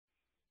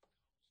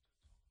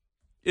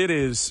It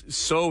is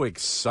so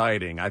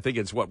exciting. I think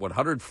it's,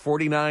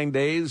 149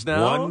 days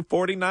now?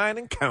 149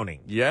 and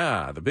counting.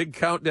 Yeah, the big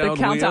countdown The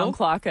countdown wheel.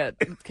 clock at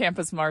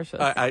Campus Martius.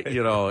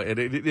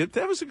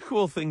 That was a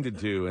cool thing to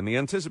do, and the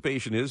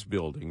anticipation is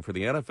building for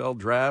the NFL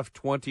Draft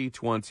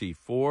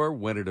 2024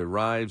 when it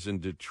arrives in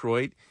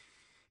Detroit.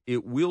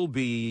 It will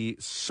be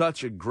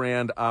such a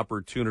grand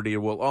opportunity. It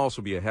will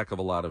also be a heck of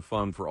a lot of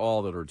fun for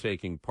all that are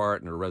taking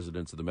part and are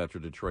residents of the Metro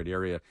Detroit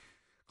area.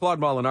 Claude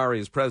Molinari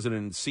is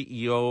president and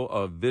CEO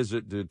of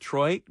Visit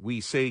Detroit. We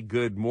say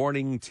good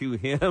morning to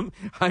him.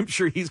 I'm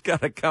sure he's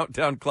got a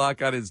countdown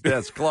clock on his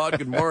desk. Claude,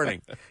 good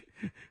morning.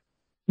 Good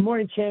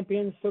morning,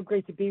 champions. So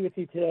great to be with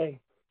you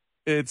today.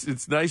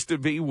 It's nice to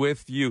be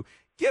with you.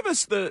 Give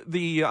us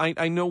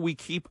I know we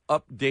keep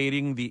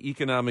updating the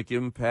economic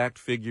impact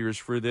figures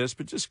for this,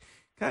 but just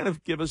kind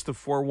of give us the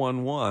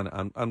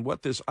 411 on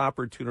what this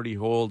opportunity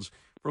holds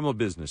from a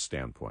business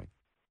standpoint.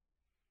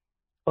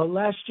 Well,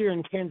 last year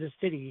in Kansas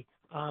City,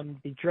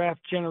 the draft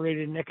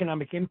generated an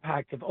economic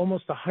impact of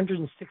almost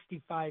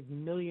 $165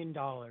 million,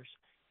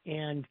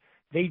 and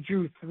they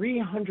drew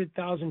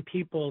 300,000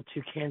 people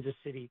to Kansas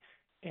City.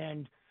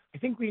 And I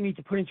think we need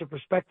to put into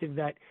perspective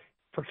that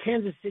for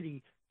Kansas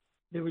City,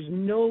 there was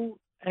no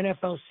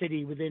NFL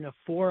city within a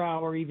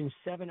 4-hour, even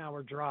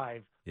 7-hour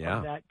drive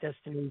of that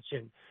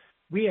destination.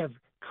 We have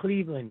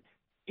Cleveland,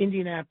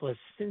 Indianapolis,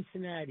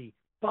 Cincinnati,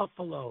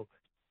 Buffalo,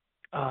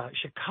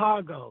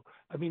 Chicago.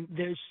 I mean,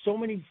 there's so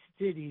many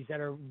cities that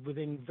are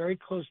within very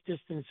close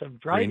distance of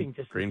driving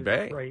distance. Green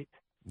Bay. Right?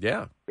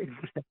 Yeah.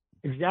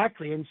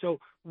 Exactly. And so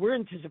we're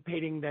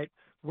anticipating that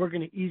we're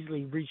going to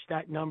easily reach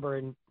that number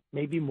and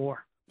maybe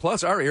more.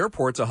 Plus, our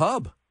airport's a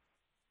hub.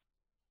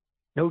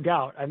 No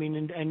doubt. I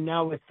mean, and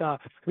now with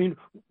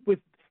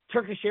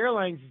Turkish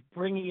Airlines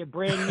bringing a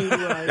brand new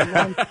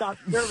non-stop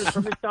service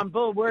from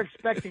Istanbul, we're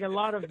expecting a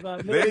lot of people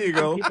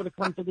to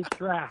come to this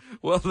draft.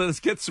 Well, let's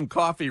get some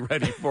coffee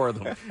ready for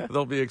them.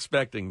 They'll be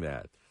expecting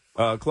that.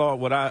 Claude,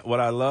 what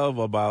I love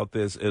about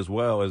this as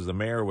well, as the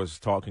mayor was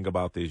talking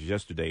about this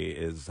yesterday,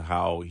 is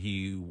how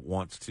he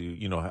wants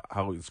to,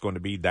 how it's going to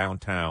be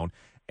downtown.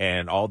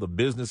 And all the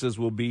businesses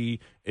will be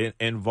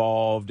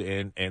involved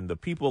and the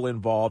people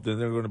involved,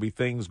 and there are going to be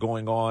things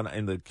going on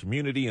in the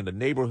community and the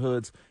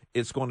neighborhoods.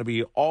 It's going to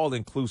be all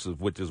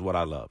inclusive, which is what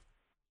I love.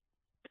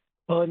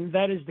 Well, and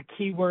that is the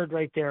key word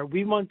right there.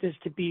 We want this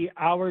to be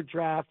our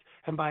draft,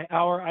 and by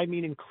our, I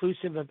mean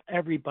inclusive of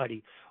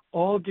everybody.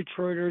 All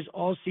Detroiters,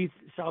 all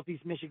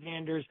Southeast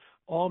Michiganders,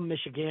 all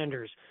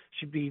Michiganders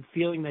should be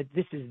feeling that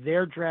this is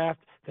their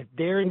draft, that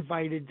they're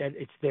invited, that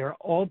they're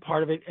all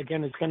part of it.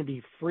 Again, it's going to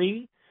be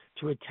free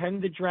to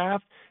attend the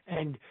draft,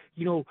 and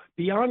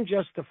beyond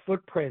just the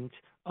footprint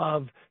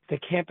of the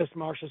Campus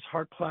Martius,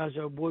 Hart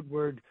Plaza,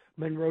 Woodward,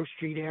 Monroe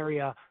Street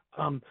area,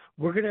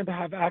 we're going to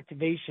have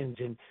activations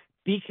in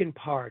Beacon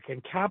Park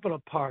and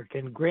Capitol Park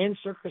and Grand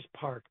Circus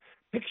Park.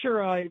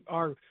 Picture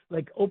our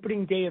like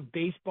opening day of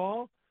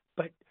baseball,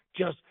 but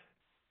just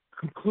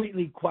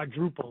completely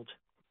quadrupled.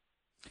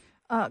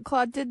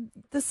 Claude, did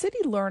the city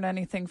learn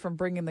anything from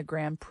bringing the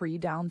Grand Prix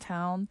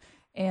downtown?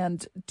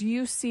 And do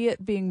you see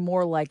it being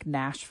more like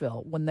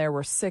Nashville when there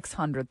were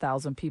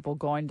 600,000 people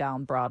going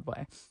down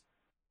Broadway?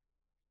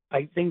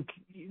 I think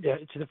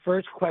to the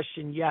first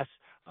question, yes.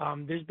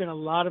 There's been a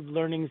lot of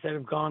learnings that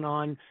have gone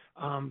on.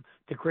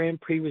 The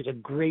Grand Prix was a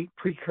great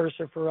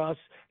precursor for us.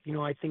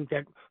 I think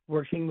that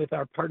working with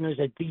our partners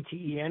at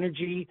DTE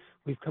Energy,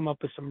 we've come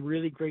up with some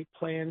really great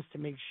plans to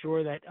make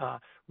sure that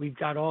we've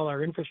got all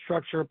our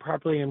infrastructure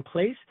properly in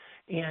place.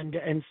 And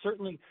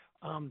certainly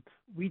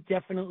we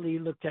definitely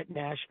looked at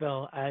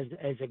Nashville as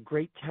a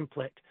great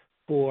template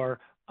for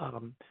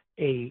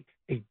a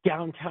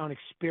downtown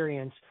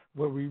experience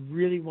where we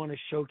really want to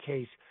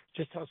showcase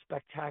just how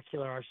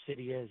spectacular our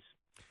city is.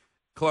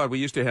 Claude, we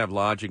used to have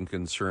lodging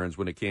concerns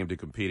when it came to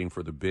competing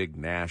for the big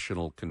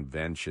national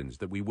conventions,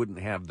 that we wouldn't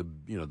have the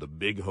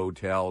big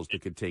hotels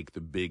that could take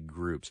the big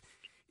groups.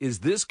 Is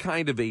this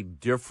kind of a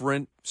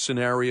different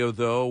scenario,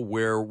 though,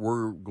 where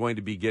we're going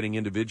to be getting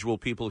individual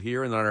people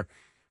here, and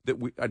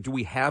do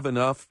we have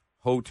enough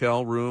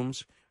hotel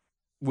rooms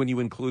when you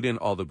include in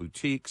all the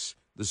boutiques,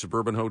 the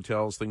suburban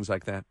hotels, things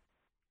like that?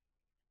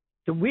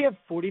 So we have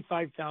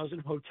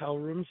 45,000 hotel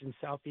rooms in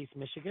Southeast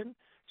Michigan.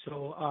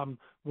 So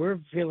we're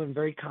feeling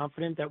very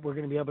confident that we're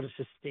going to be able to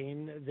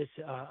sustain this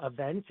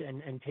event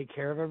and take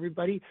care of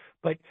everybody.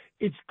 But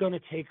it's going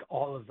to take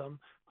all of them.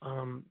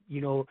 And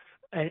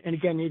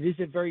again, it is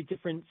a very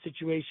different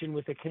situation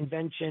with a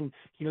convention.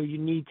 You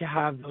need to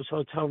have those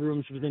hotel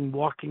rooms within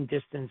walking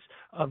distance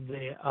of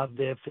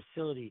the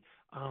facility.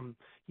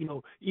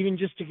 Even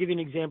just to give you an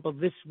example,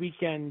 this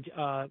weekend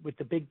with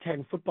the Big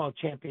Ten football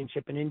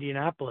championship in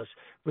Indianapolis,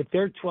 with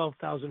their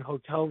 12,000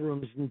 hotel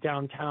rooms in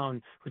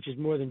downtown, which is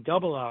more than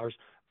double ours,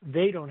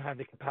 they don't have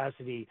the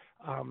capacity.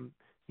 Okay.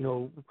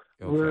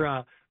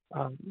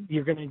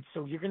 You're going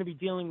to be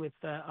dealing with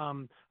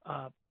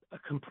a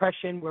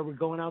compression where we're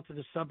going out to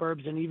the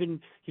suburbs and even,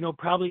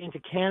 probably into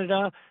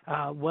Canada,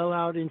 well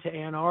out into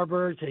Ann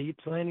Arbor to East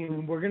Landing.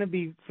 And we're going to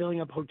be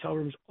filling up hotel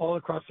rooms all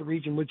across the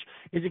region, which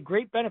is a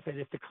great benefit.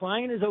 If the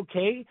client is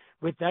okay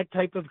with that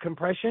type of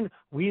compression,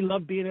 we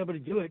love being able to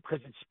do it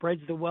because it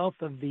spreads the wealth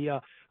of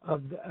the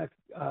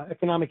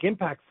economic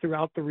impact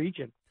throughout the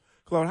region.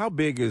 Claude, how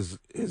big is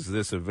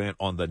this event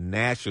on the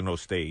national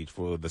stage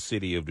for the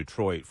city of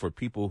Detroit, for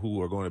people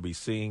who are going to be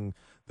seeing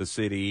the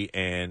city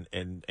and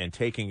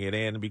taking it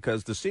in?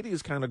 Because the city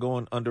is kind of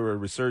going under a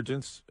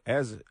resurgence,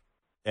 as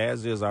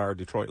is our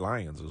Detroit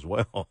Lions as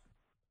well.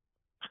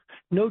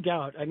 No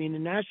doubt. I mean, the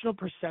national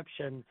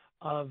perception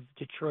of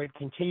Detroit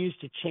continues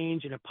to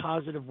change in a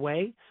positive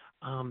way.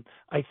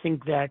 I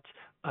think that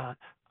I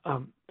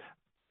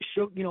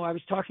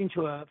was talking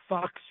to a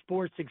Fox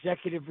Sports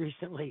executive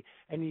recently,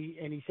 and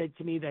he said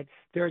to me that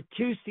there are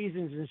two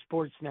seasons in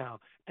sports now: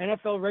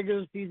 NFL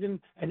regular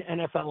season and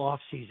NFL off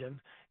season.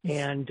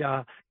 And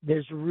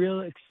there's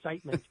real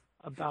excitement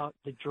about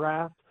the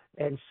draft,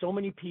 and so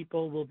many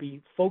people will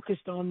be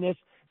focused on this.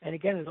 And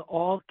again, it'll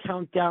all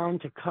count down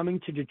to coming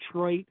to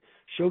Detroit,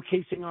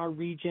 showcasing our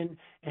region.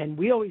 And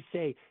we always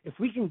say, if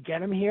we can get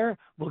them here,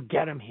 we'll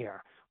get them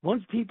here.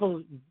 Once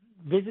people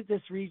visit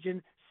this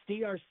region,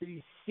 see our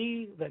city,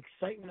 see the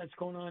excitement that's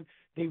going on,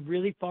 they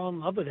really fall in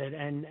love with it,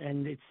 and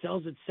it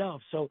sells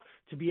itself. So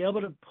to be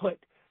able to put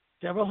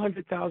several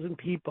 100,000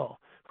 people,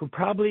 who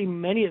probably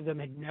many of them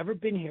had never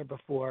been here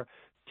before,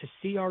 to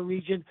see our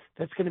region,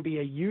 that's going to be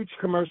a huge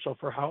commercial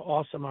for how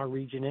awesome our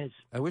region is.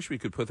 I wish we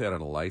could put that on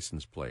a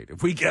license plate.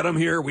 If we get them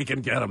here, we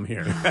can get them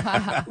here.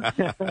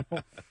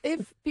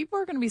 If people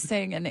are going to be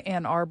staying in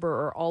Ann Arbor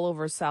or all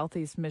over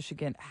Southeast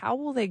Michigan, how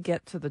will they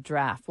get to the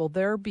draft? Will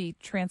there be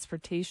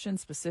transportation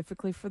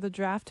specifically for the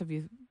draft?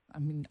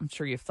 I'm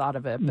sure you've thought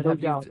of it, but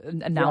have you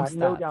announced that?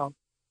 No doubt.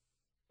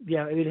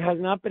 Yeah, it has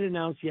not been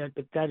announced yet,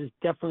 but that is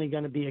definitely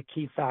going to be a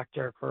key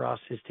factor for us,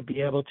 is to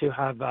be able to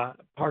have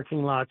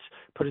parking lots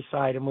put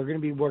aside. And we're going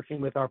to be working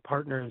with our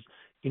partners,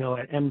 at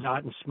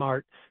MDOT and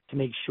SMART to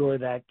make sure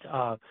that,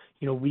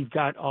 we've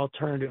got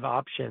alternative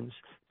options,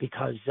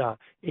 because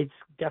it's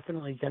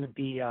definitely going to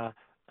be a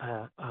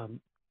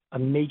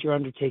major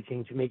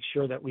undertaking to make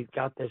sure that we've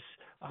got this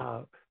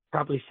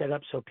properly set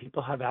up so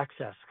people have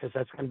access, because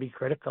that's going to be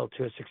critical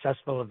to a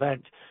successful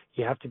event.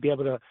 You have to be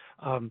able to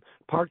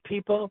park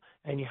people,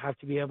 and you have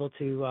to be able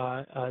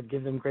to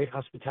give them great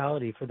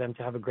hospitality for them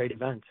to have a great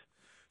event.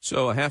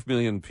 So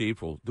 500,000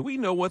 people. Do we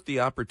know what the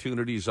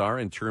opportunities are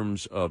in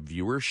terms of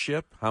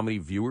viewership? How many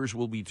viewers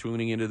will be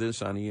tuning into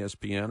this on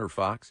ESPN or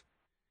Fox?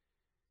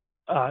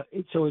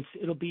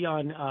 It'll be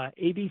on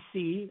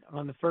ABC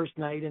on the first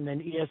night, and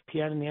then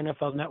ESPN and the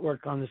NFL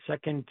Network on the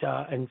second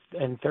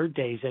and third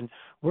days. And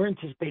we're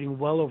anticipating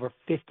well over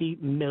 50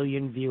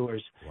 million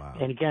viewers. Wow.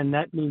 And again,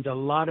 that means a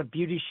lot of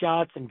beauty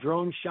shots and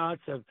drone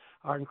shots of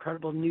our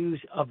incredible new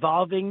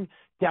evolving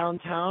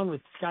downtown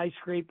with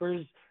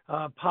skyscrapers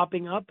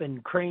popping up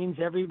and cranes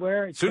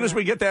everywhere. As soon as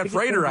we get that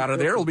freighter out of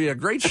there, it'll be a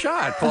great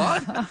shot,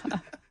 Claude.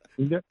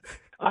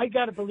 I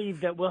got to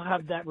believe that we'll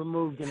have that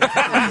removed in a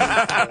couple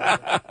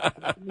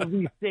of days. We'll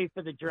be safe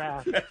for the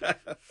draft.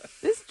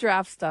 This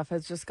draft stuff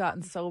has just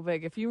gotten so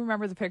big. If you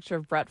remember the picture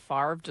of Brett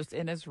Favre just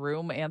in his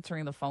room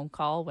answering the phone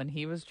call when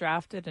he was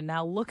drafted, and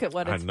now look at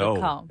what it's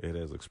become. It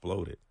has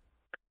exploded.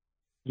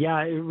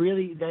 Yeah, it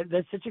really,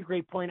 that's such a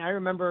great point. I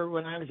remember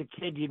when I was a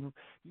kid,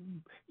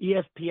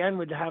 ESPN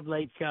would have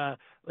like a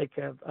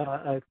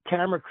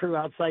camera crew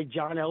outside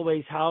John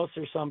Elway's house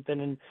or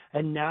something,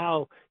 and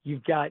now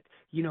you've got,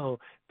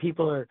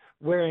 people are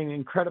wearing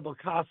incredible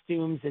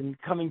costumes and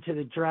coming to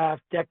the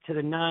draft, decked to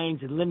the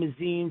nines, and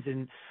limousines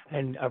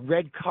and a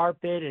red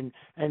carpet and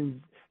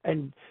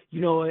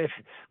if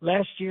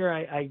last year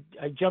I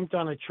jumped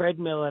on a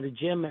treadmill at a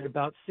gym at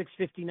about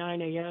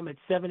 6:59 a.m. At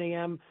 7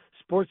 a.m.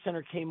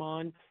 SportsCenter came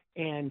on,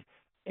 and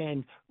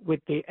with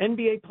the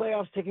NBA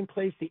playoffs taking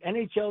place, the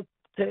NHL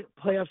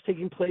playoffs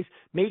taking place,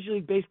 Major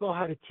League Baseball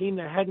had a team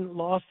that hadn't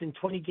lost in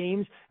 20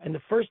 games, and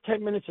the first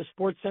 10 minutes of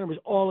SportsCenter was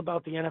all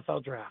about the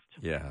NFL draft.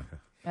 Yeah.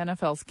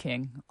 NFL's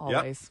king,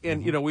 always.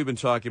 Yep. And, we've been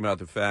talking about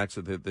the fact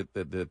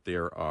that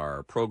there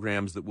are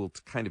programs that will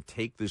kind of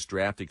take this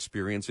draft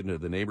experience into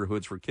the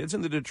neighborhoods for kids.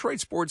 And the Detroit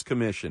Sports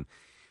Commission,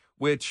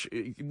 which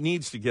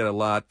needs to get a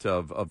lot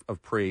of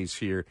praise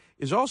here,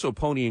 is also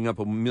ponying up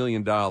 $1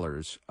 million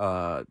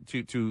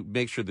to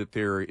make sure that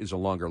there is a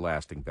longer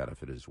lasting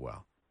benefit as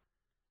well.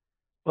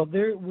 Well,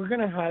 we're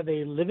going to have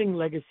a Living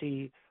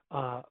Legacy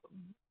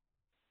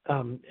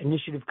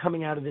initiative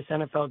coming out of this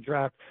NFL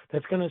draft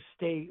that's going to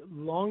stay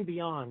long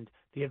beyond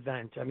the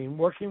event. I mean,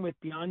 working with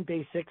Beyond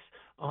Basics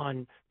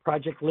on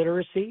project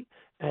literacy,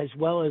 as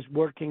well as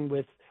working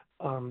with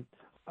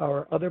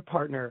our other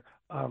partner,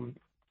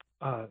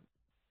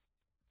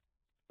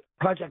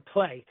 Project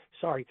Play,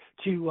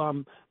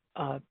 to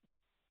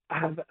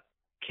have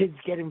kids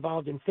get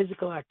involved in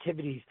physical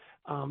activities.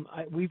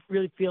 We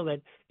really feel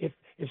that if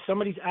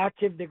somebody's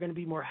active, they're going to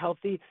be more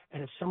healthy,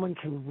 and if someone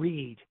can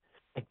read,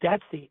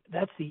 that's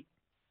the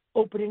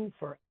opening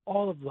for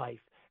all of life.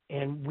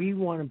 and we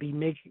want to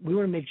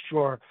make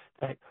sure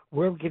that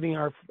we're giving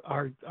our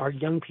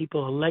young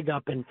people a leg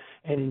up,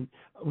 and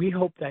we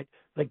hope that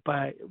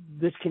by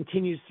this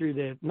continues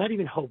through not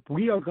even hope,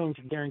 we are going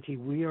to guarantee,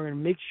 we are going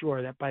to make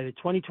sure that by the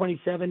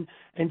 2027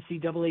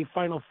 NCAA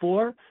Final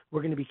Four,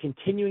 we're going to be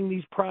continuing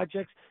these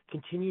projects,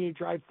 continuing to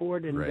drive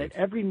forward, and that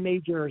every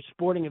major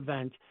sporting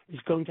event is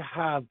going to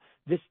have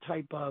this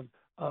type of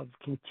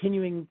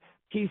continuing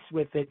piece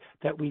with it,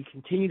 that we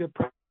continue to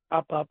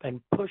prop up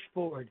and push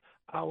forward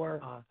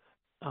our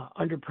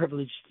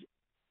underprivileged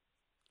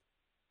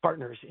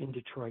partners in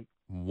Detroit.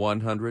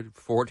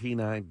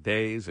 149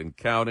 days and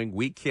counting.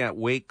 We can't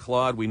wait,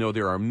 Claude. We know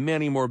there are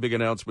many more big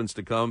announcements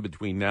to come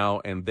between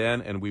now and then,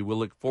 and we will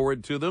look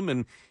forward to them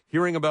and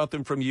hearing about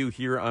them from you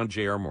here on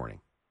JR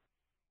Morning.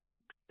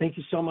 Thank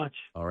you so much.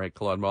 All right,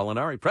 Claude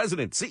Molinari,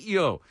 President,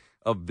 CEO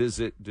of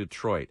Visit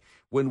Detroit.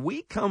 When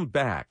we come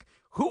back,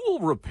 who will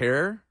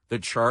repair the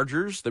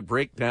chargers that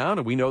break down?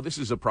 And we know this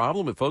is a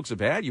problem that folks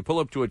have had. You pull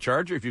up to a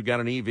charger if you've got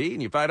an EV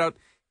and you find out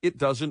it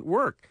doesn't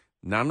work.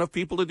 Not enough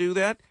people to do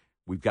that?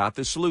 We've got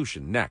the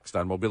solution next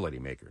on Mobility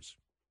Makers.